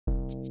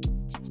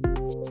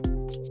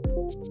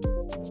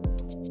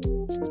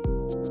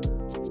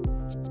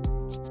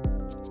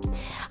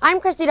I'm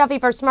Christy Duffy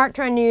for Smart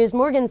Trend News.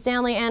 Morgan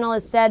Stanley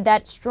analysts said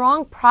that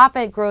strong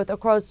profit growth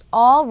across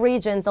all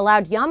regions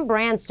allowed Yum!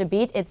 Brands to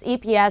beat its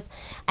EPS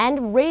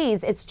and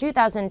raise its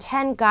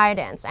 2010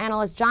 guidance.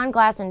 Analysts John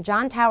Glass and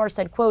John Tower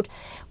said, quote,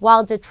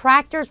 while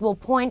detractors will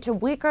point to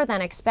weaker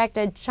than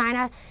expected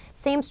China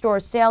same-store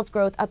sales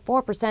growth up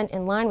 4%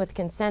 in line with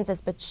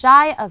consensus, but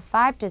shy of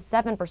 5 to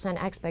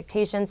 7%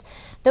 expectations.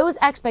 Those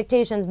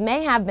expectations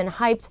may have been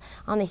hyped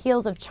on the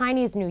heels of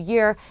Chinese New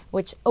Year,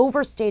 which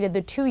overstated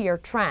the two-year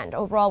trend.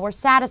 Overall, we're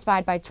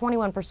satisfied by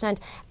 21%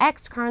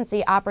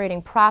 ex-currency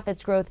operating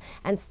profits growth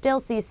and still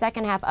see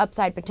second-half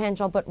upside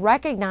potential, but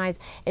recognize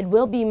it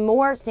will be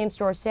more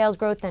same-store sales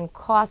growth than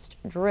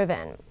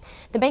cost-driven.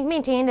 The bank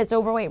maintained its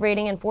overweight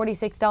rating and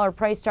 $46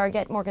 price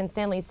target. Morgan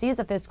Stanley sees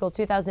a fiscal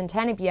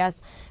 2010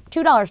 EPS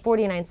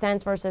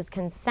 $2.49 versus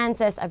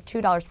consensus of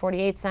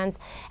 $2.48.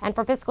 And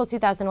for fiscal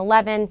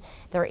 2011,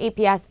 their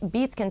EPS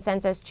beats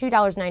consensus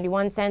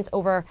 $2.91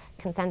 over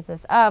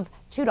consensus of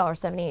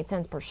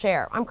 $2.78 per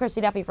share. I'm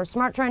Christy Duffy for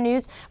Smart Trend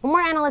News. For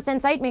more analyst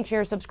insight, make sure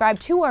you're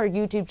subscribed to our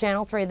YouTube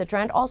channel, Trade the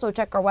Trend. Also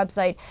check our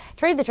website,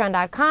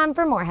 tradethetrend.com,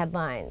 for more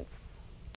headlines.